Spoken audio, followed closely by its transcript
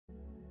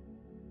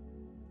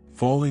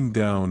Falling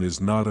down is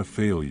not a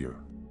failure.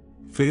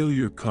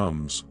 Failure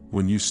comes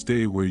when you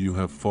stay where you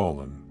have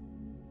fallen.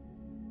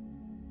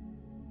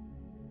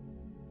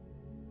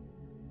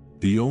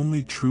 The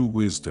only true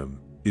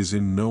wisdom is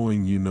in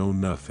knowing you know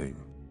nothing.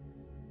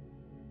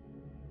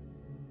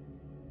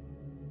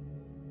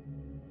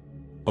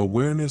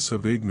 Awareness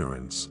of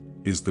ignorance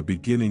is the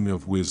beginning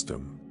of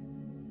wisdom.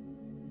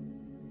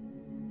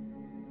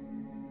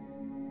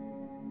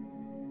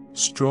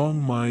 Strong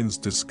minds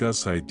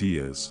discuss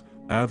ideas,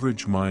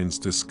 average minds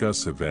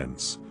discuss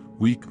events,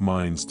 weak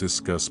minds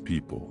discuss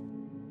people.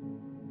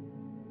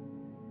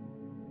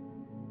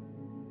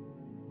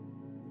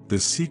 The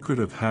secret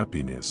of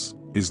happiness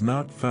is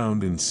not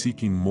found in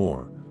seeking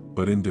more,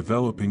 but in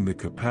developing the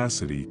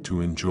capacity to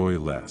enjoy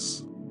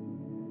less.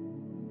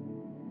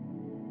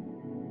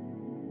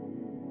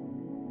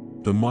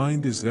 The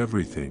mind is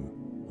everything.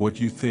 What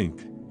you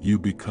think, you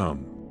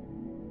become.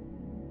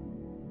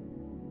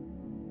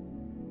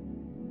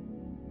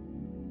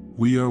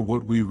 We are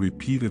what we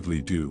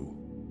repeatedly do.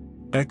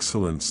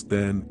 Excellence,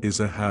 then, is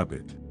a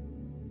habit.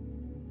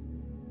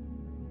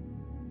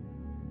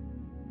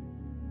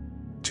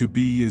 To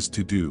be is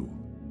to do.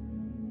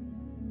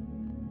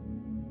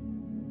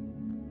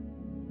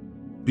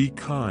 Be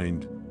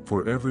kind,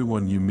 for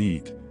everyone you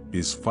meet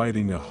is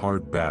fighting a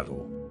hard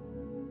battle.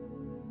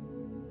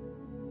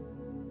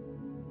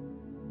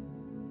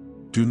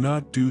 Do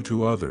not do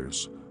to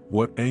others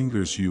what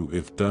angers you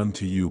if done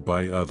to you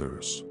by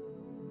others.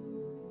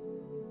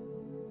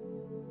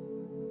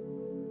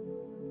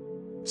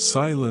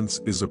 Silence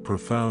is a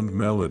profound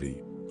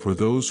melody for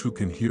those who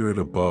can hear it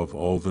above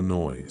all the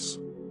noise.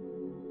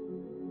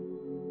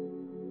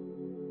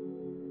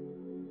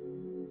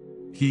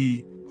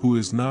 He who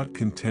is not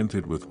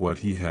contented with what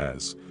he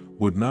has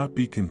would not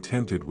be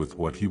contented with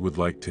what he would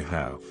like to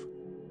have.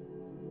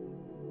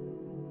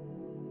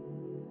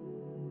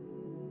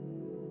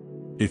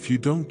 If you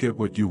don't get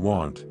what you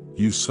want,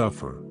 you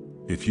suffer.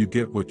 If you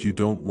get what you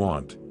don't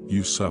want,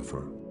 you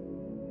suffer.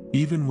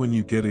 Even when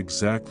you get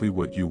exactly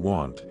what you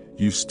want,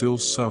 you still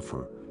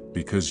suffer,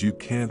 because you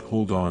can't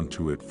hold on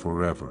to it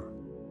forever.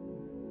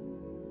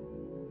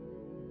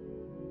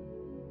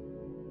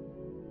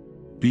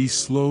 Be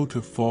slow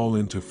to fall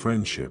into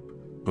friendship,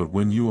 but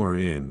when you are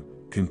in,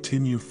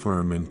 continue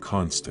firm and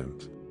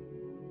constant.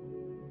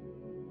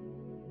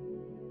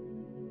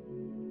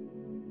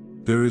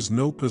 There is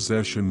no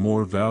possession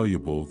more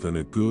valuable than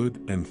a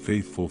good and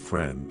faithful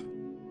friend.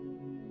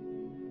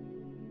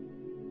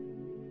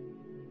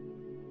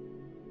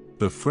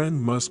 The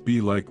friend must be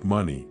like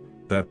money,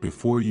 that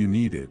before you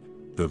need it,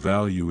 the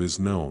value is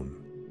known.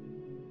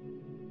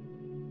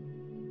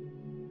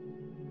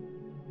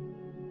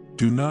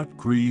 Do not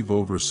grieve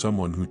over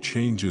someone who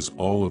changes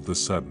all of the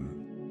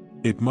sudden.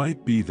 It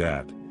might be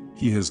that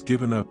he has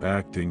given up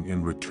acting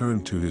and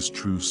returned to his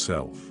true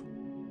self.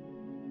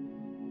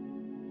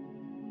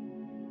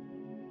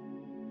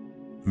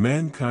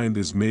 Mankind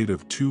is made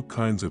of two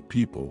kinds of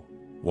people: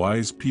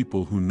 wise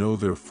people who know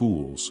they're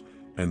fools,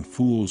 and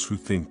fools who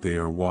think they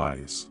are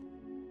wise.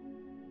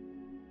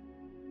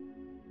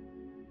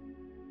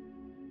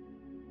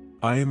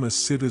 I am a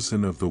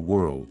citizen of the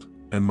world,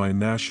 and my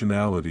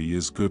nationality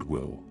is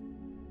goodwill.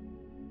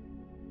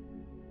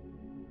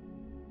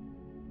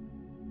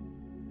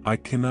 I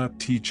cannot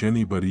teach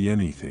anybody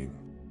anything.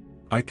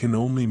 I can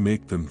only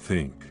make them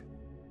think.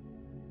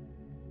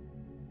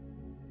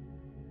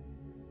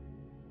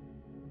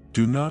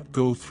 Do not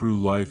go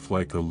through life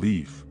like a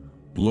leaf,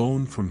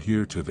 blown from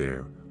here to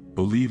there,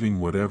 believing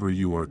whatever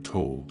you are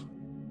told.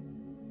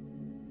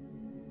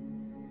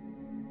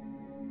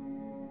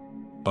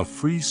 A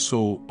free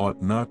soul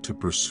ought not to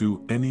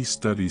pursue any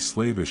study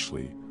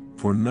slavishly,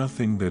 for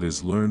nothing that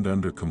is learned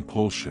under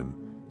compulsion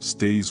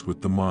stays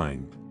with the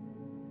mind.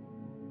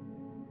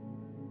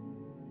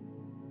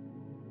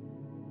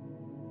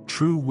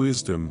 True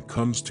wisdom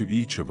comes to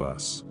each of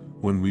us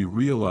when we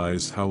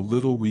realize how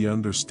little we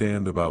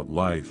understand about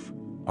life,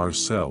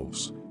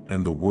 ourselves,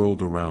 and the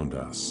world around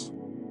us.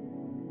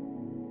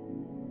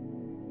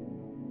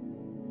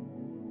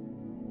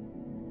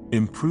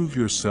 Improve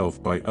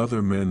yourself by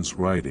other men's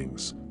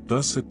writings,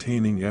 thus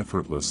attaining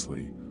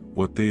effortlessly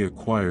what they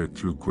acquired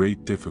through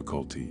great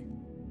difficulty.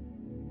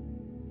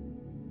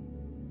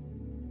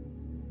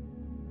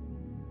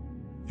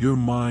 Your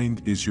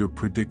mind is your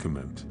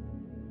predicament.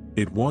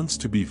 It wants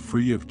to be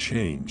free of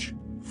change,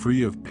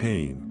 free of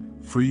pain,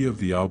 free of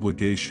the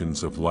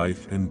obligations of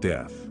life and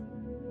death.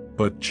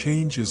 But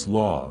change is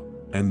law,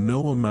 and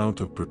no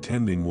amount of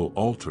pretending will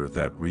alter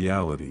that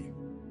reality.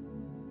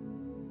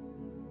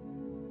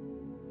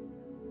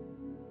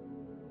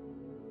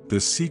 The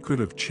secret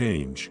of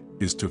change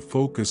is to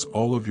focus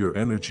all of your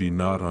energy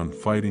not on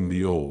fighting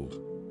the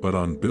old, but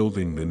on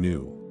building the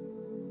new.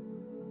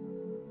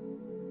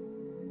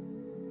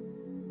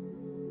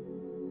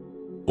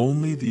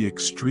 Only the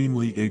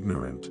extremely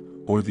ignorant,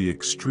 or the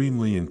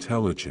extremely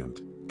intelligent,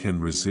 can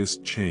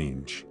resist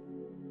change.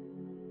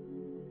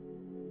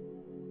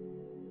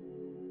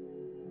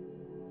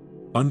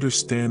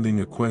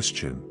 Understanding a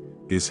question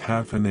is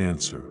half an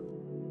answer.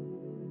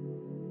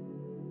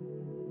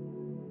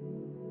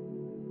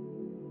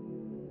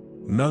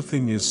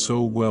 Nothing is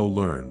so well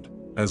learned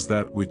as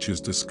that which is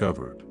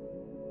discovered.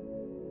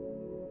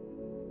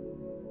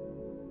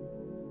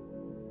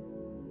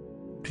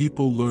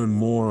 People learn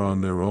more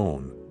on their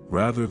own,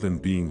 rather than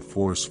being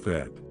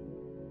force-fed.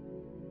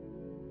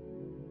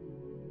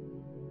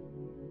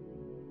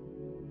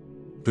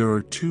 There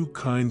are two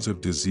kinds of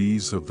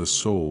disease of the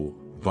soul,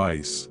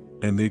 vice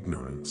and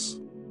ignorance.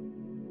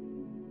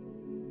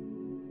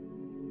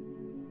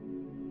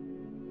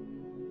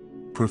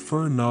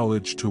 Prefer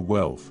knowledge to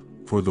wealth,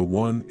 for the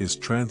one is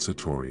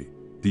transitory,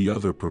 the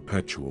other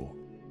perpetual.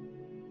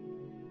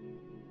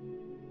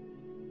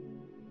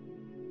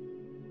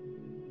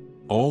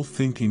 All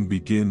thinking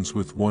begins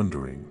with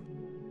wondering.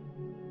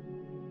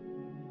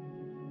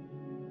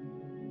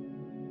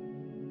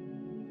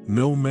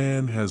 No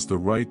man has the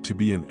right to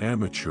be an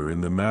amateur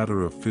in the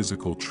matter of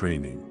physical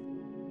training.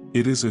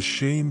 It is a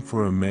shame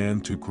for a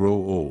man to grow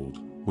old,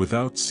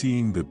 without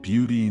seeing the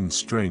beauty and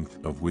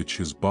strength of which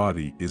his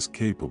body is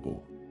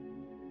capable.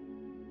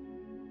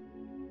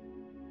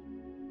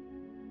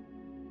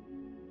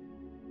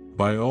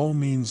 By all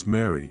means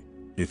marry.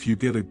 If you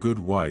get a good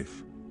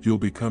wife, you'll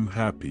become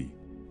happy.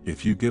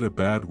 If you get a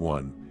bad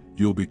one,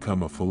 you'll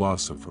become a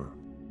philosopher.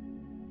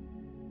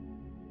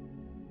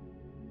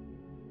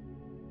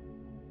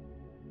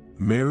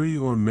 Marry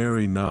or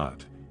marry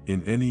not,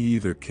 in any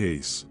either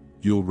case,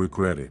 you'll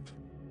regret it.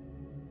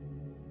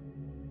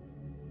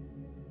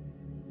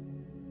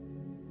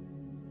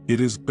 It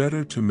is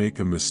better to make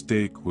a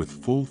mistake with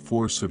full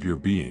force of your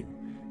being,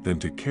 than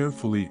to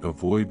carefully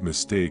avoid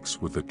mistakes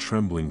with a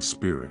trembling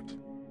spirit.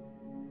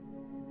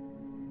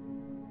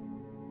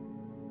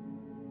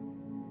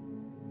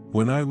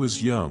 When I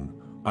was young,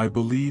 I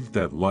believed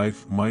that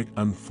life might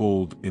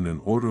unfold in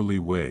an orderly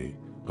way,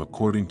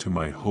 according to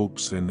my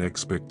hopes and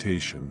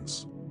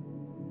expectations.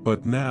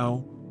 But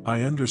now,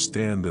 I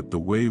understand that the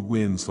way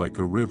winds like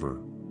a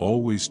river,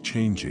 always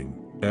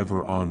changing,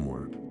 ever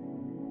onward.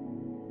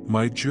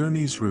 My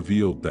journeys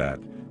revealed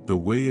that, the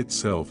way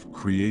itself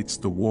creates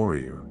the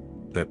warrior,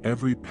 that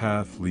every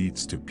path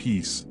leads to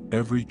peace,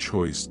 every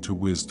choice to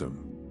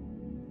wisdom.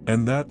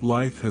 And that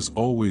life has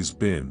always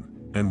been,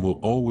 and will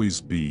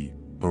always be,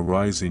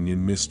 arising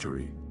in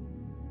mystery.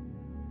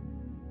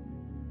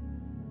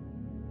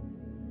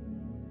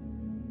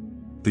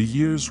 The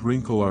years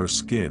wrinkle our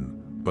skin,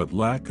 but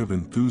lack of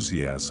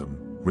enthusiasm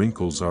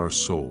wrinkles our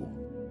soul.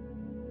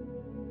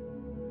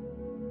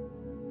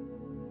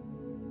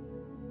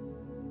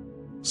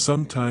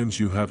 Sometimes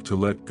you have to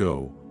let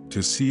go,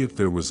 to see if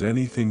there was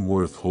anything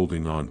worth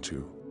holding on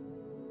to.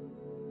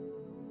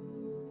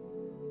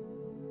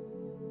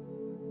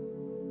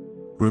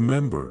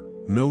 Remember,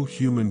 no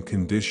human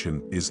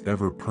condition is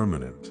ever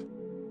permanent.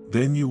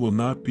 Then you will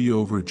not be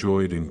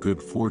overjoyed in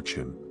good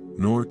fortune,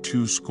 nor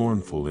too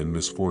scornful in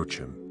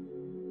misfortune.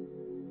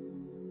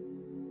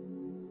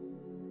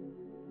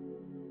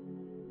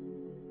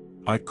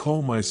 I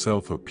call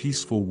myself a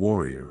peaceful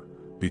warrior,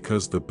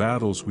 because the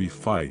battles we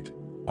fight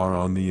are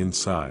on the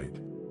inside.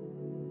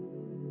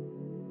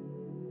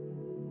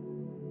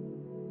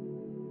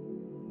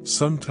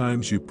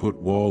 Sometimes you put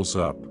walls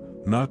up,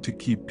 not to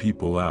keep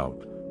people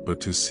out, but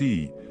to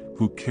see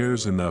who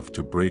cares enough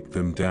to break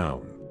them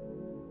down.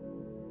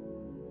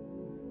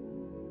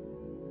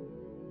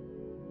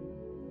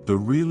 The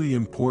really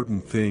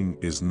important thing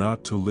is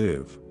not to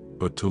live,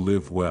 but to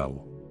live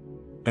well.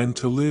 And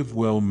to live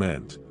well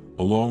meant,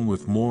 along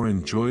with more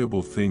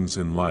enjoyable things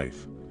in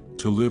life,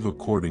 to live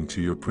according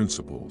to your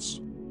principles.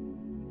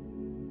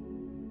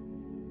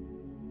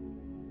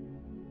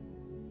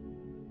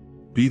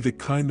 Be the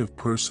kind of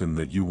person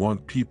that you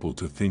want people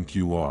to think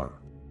you are.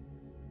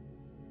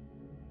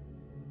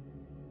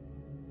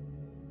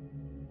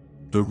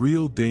 The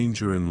real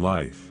danger in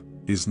life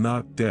is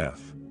not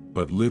death,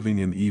 but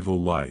living an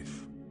evil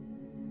life.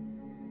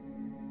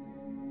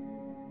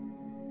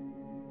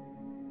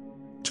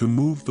 To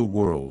move the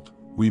world,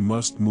 we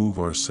must move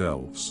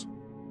ourselves.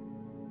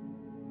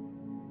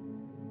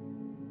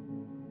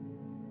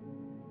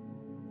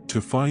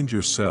 To find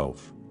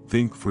yourself,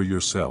 think for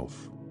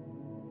yourself.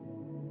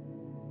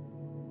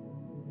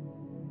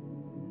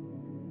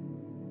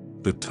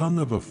 The tongue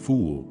of a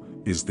fool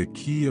is the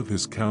key of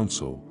his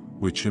counsel,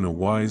 which in a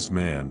wise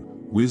man,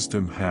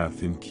 wisdom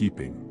hath in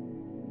keeping.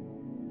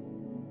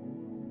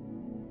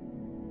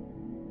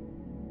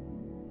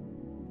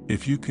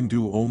 If you can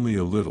do only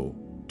a little,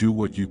 do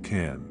what you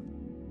can.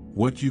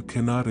 What you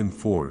cannot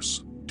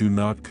enforce, do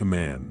not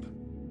command.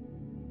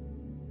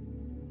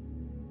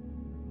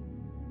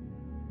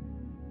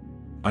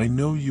 I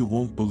know you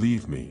won't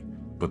believe me,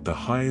 but the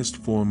highest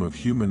form of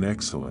human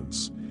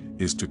excellence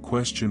is to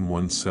question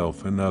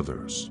oneself and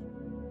others.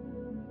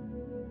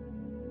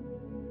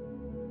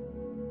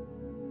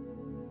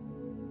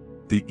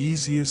 The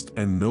easiest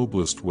and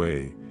noblest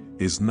way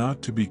is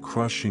not to be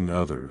crushing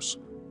others,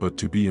 but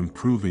to be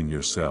improving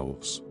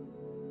yourselves.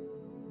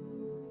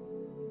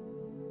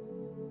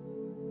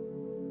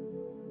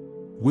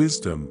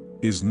 Wisdom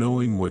is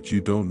knowing what you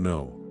don't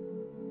know.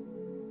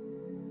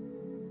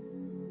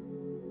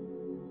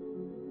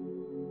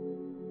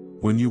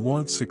 When you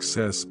want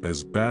success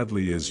as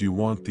badly as you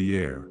want the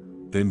air,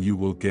 then you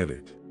will get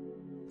it.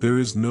 There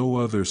is no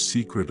other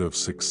secret of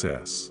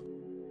success.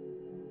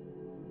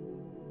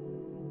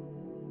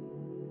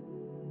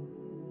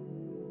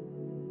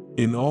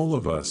 In all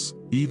of us,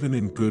 even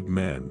in good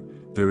men,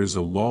 there is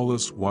a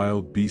lawless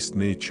wild beast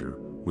nature,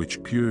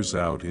 which peers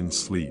out in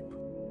sleep.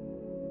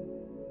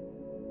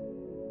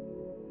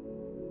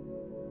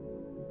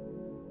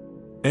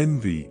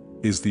 Envy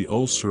is the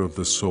ulcer of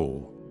the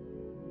soul.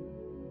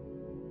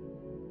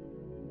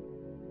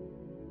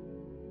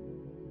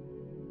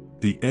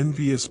 The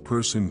envious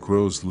person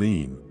grows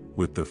lean,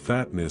 with the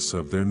fatness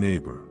of their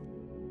neighbor.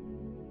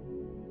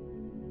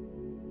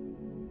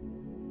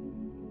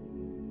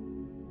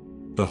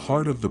 The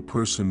heart of the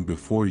person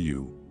before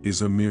you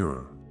is a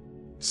mirror.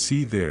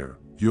 See there,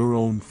 your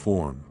own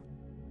form.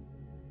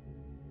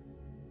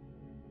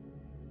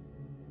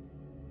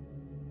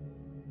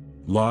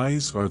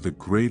 Lies are the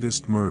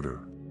greatest murder.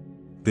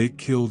 They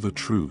kill the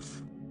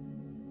truth.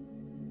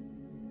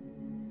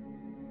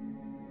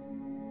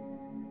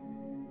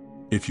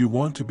 If you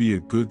want to be a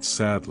good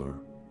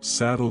saddler,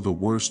 saddle the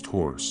worst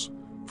horse,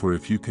 for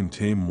if you can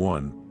tame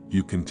one,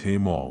 you can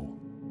tame all.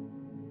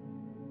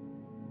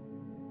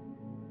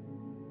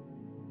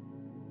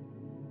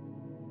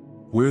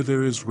 Where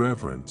there is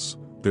reverence,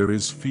 there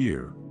is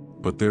fear,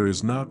 but there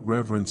is not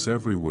reverence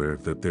everywhere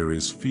that there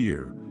is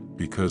fear,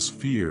 because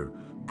fear,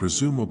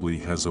 presumably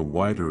has a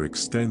wider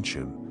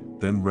extension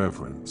than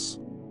reverence.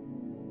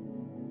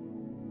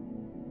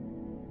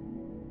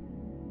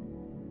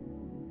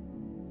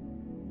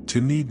 To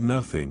need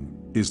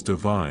nothing is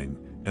divine,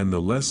 and the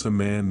less a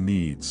man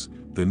needs,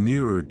 the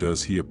nearer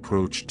does he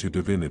approach to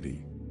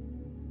divinity.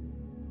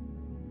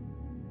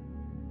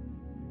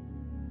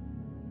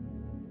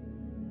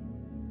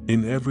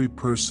 In every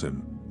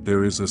person,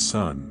 there is a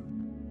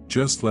sun.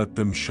 Just let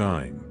them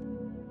shine.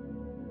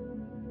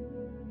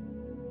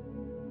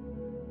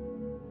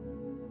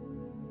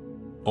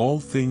 All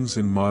things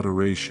in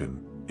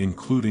moderation,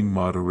 including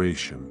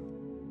moderation.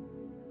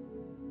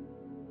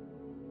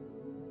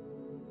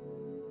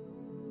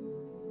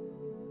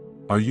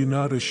 Are you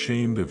not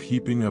ashamed of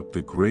heaping up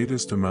the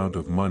greatest amount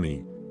of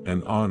money,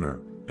 and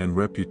honor, and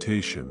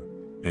reputation,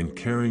 and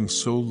caring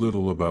so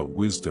little about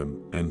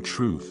wisdom and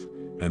truth,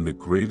 and the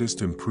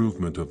greatest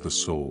improvement of the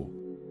soul?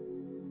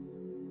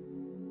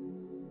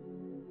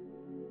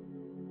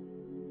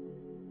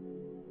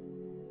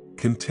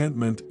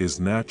 Contentment is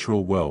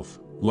natural wealth,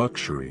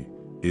 luxury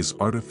is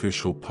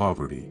artificial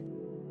poverty.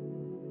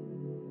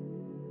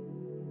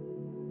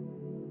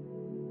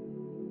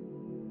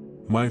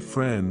 My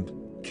friend,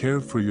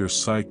 care for your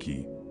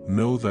psyche,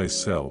 know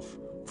thyself,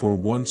 for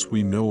once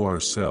we know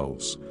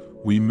ourselves,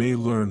 we may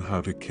learn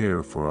how to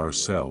care for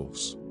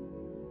ourselves.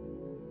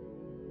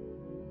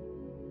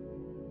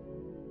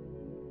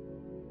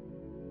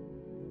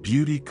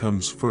 Beauty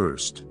comes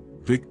first,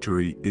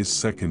 victory is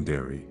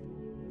secondary.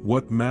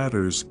 What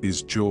matters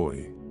is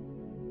joy.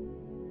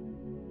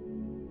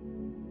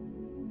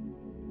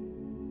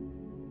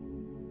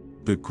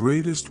 The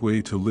greatest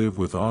way to live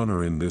with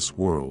honor in this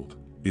world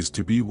is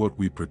to be what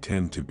we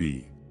pretend to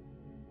be.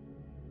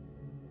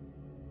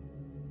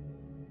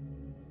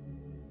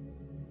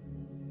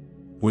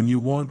 When you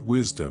want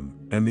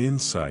wisdom and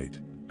insight,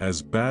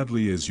 as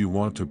badly as you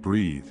want to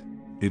breathe,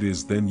 it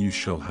is then you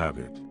shall have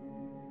it.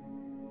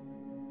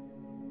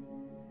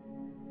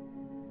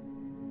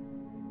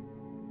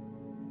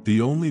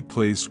 The only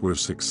place where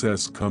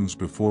success comes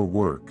before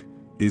work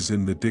is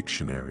in the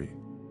dictionary.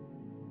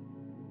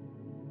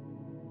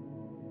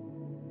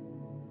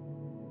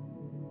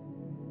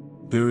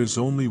 There is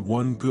only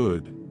one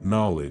good,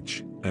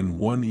 knowledge, and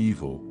one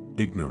evil,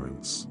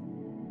 ignorance.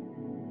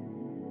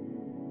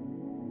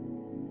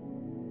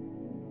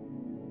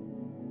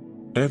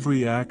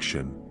 Every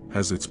action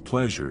has its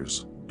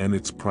pleasures and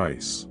its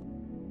price.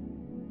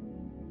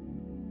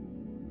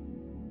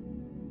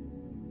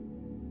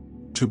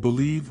 To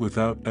believe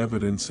without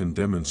evidence and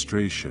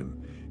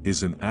demonstration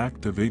is an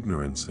act of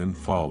ignorance and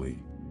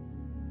folly.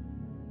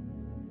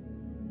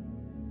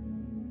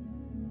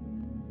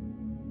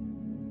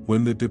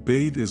 When the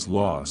debate is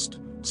lost,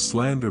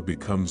 slander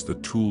becomes the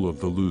tool of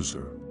the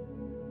loser.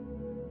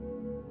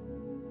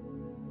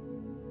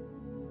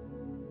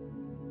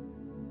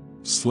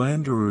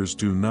 Slanderers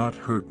do not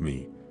hurt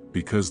me,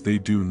 because they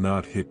do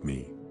not hit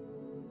me.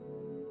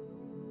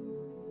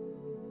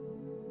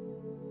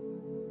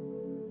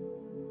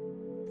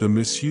 The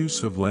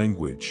misuse of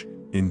language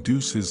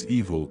induces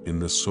evil in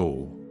the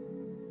soul.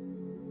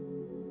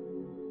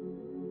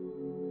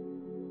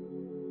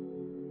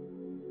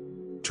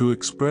 To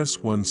express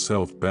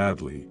oneself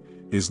badly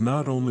is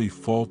not only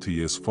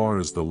faulty as far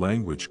as the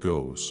language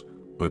goes,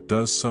 but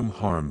does some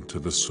harm to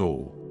the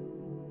soul.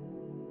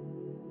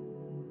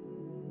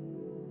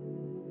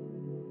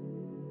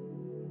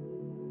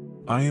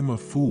 I am a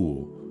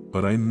fool,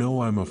 but I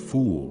know I'm a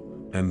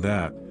fool, and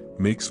that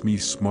makes me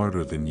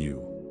smarter than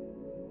you.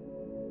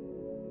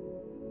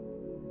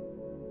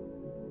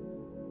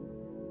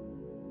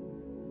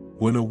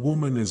 When a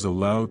woman is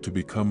allowed to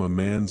become a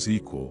man's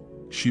equal,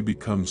 she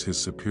becomes his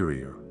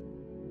superior.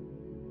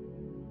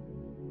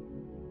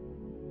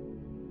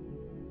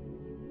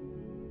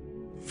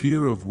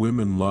 Fear of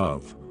women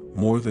love,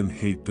 more than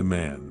hate the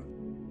man.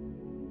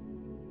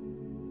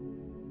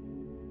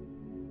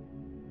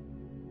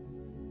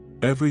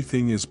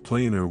 Everything is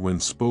plainer when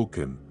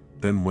spoken,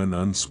 than when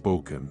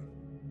unspoken.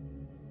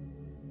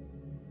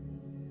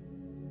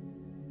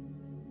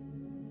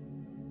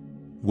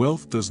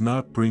 Wealth does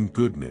not bring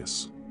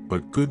goodness,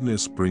 but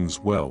goodness brings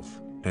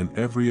wealth, and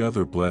every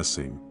other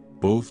blessing,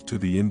 both to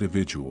the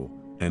individual,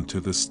 and to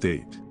the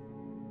state.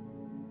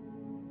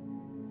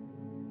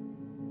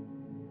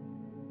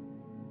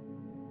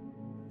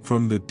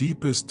 From the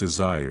deepest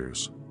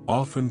desires,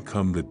 often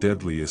come the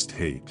deadliest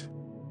hate.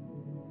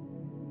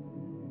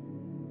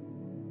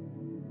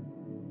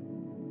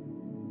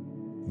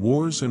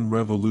 Wars and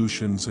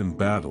revolutions and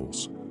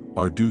battles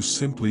are due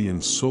simply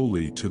and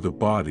solely to the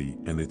body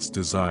and its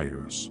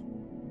desires.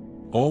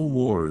 All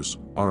wars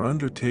are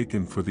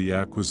undertaken for the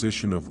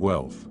acquisition of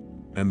wealth,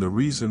 and the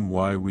reason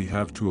why we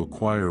have to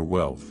acquire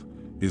wealth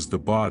is the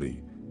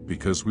body,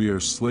 because we are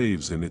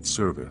slaves in its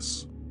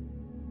service.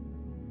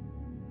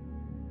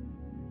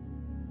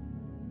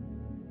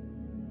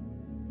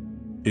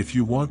 If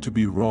you want to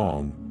be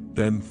wrong,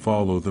 then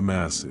follow the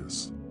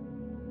masses.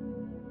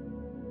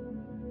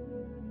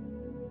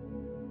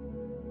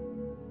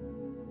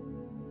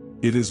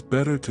 It is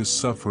better to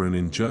suffer an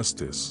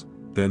injustice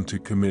than to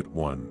commit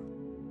one.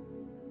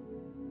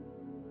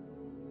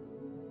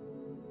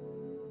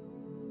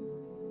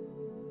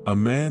 A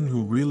man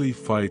who really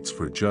fights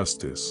for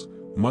justice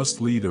must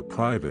lead a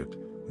private,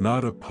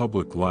 not a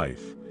public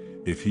life,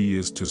 if he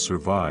is to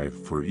survive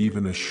for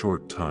even a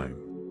short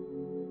time.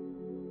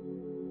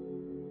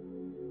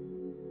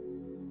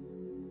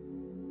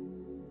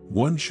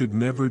 One should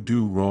never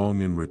do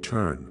wrong in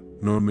return,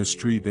 nor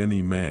mistreat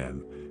any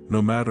man, no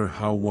matter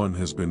how one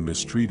has been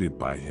mistreated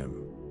by him.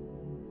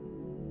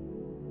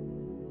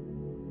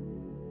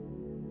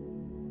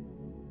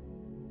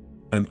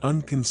 An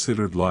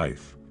unconsidered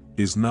life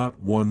is not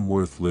one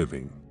worth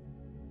living.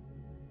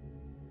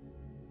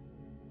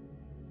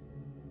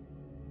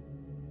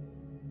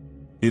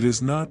 It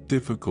is not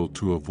difficult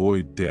to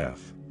avoid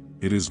death,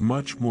 it is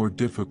much more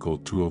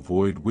difficult to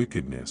avoid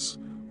wickedness,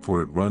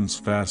 for it runs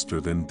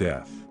faster than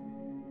death.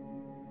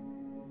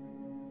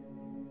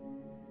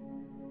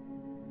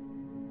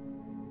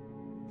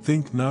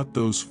 Think not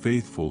those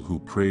faithful who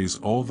praise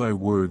all thy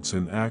words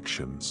and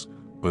actions,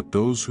 but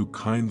those who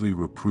kindly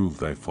reprove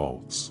thy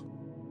faults.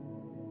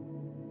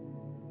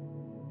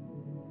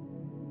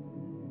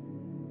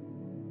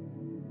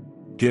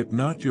 Get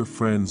not your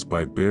friends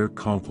by bare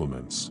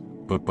compliments,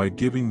 but by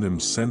giving them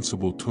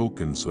sensible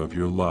tokens of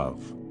your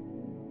love.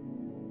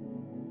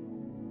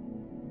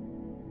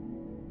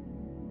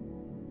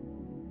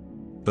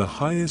 The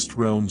highest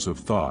realms of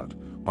thought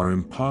are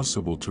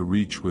impossible to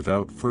reach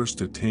without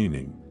first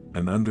attaining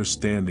an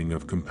understanding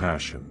of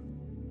compassion.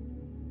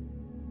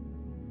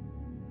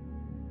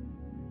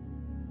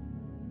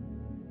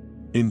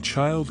 In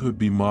childhood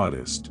be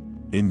modest,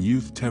 in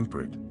youth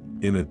temperate,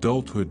 in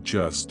adulthood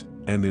just,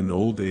 and in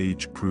old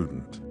age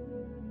prudent.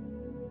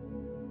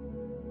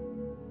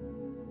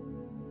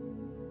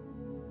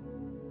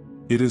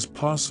 It is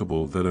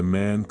possible that a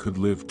man could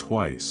live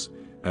twice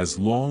as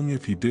long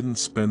if he didn't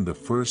spend the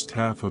first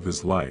half of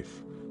his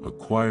life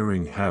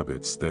acquiring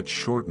habits that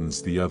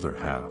shortens the other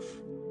half.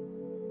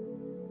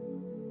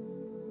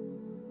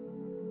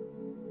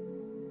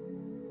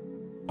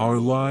 Our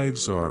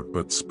lives are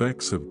but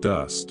specks of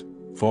dust,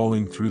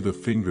 falling through the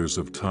fingers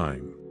of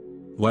time.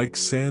 Like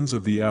sands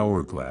of the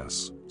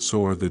hourglass,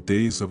 so are the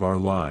days of our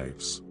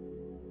lives.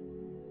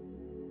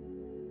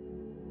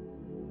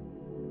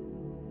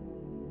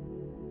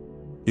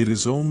 It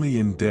is only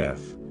in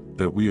death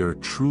that we are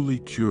truly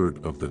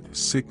cured of the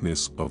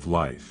sickness of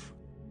life.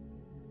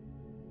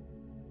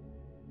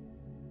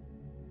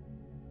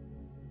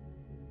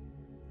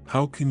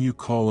 How can you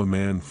call a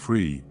man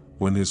free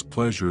when his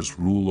pleasures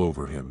rule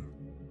over him?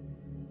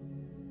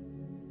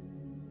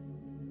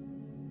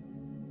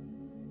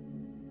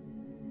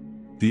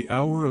 The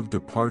hour of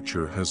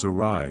departure has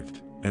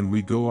arrived, and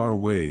we go our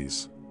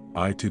ways,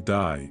 I to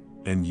die,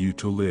 and you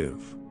to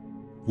live.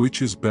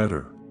 Which is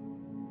better?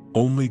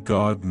 Only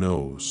God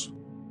knows.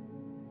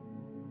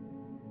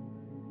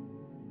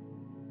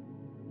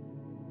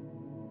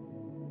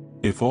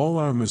 If all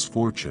our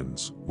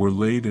misfortunes were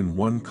laid in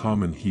one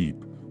common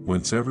heap,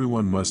 whence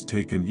everyone must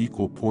take an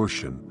equal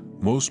portion,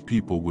 most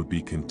people would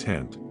be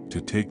content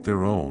to take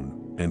their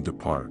own and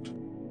depart.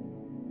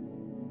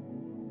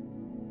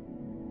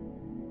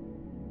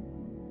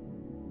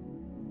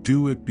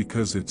 Do it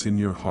because it's in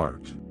your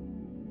heart,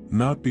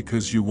 not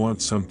because you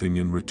want something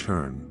in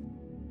return.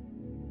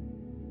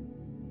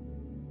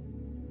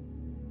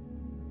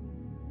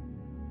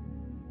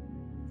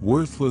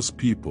 Worthless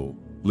people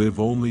live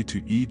only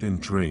to eat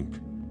and drink,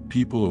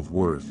 people of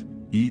worth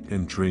eat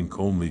and drink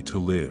only to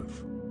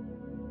live.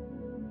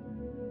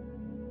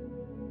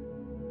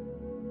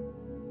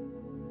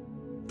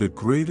 The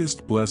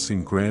greatest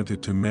blessing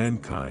granted to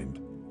mankind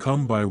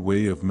come by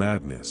way of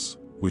madness,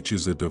 which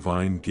is a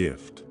divine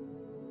gift.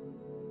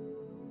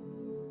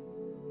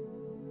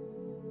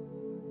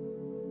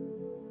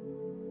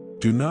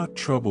 Do not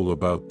trouble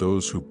about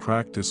those who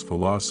practice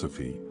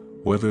philosophy,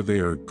 whether they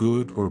are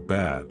good or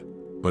bad,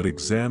 but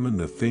examine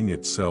the thing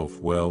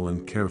itself well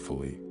and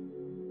carefully.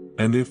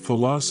 And if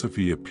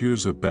philosophy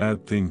appears a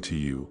bad thing to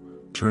you,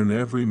 turn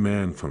every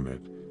man from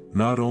it,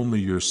 not only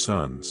your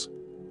sons,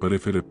 but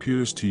if it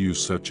appears to you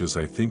such as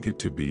I think it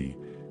to be,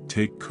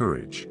 take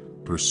courage,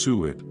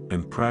 pursue it,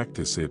 and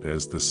practice it,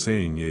 as the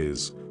saying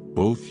is,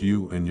 both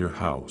you and your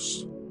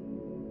house.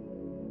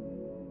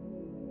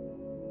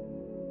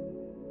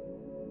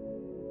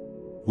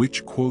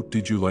 Which quote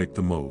did you like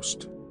the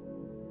most?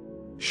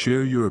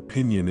 Share your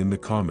opinion in the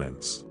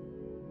comments.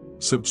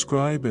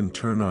 Subscribe and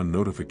turn on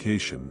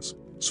notifications,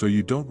 so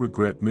you don't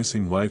regret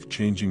missing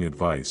life-changing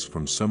advice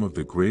from some of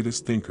the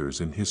greatest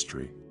thinkers in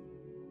history.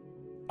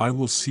 I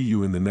will see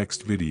you in the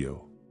next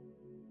video.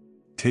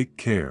 Take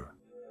care.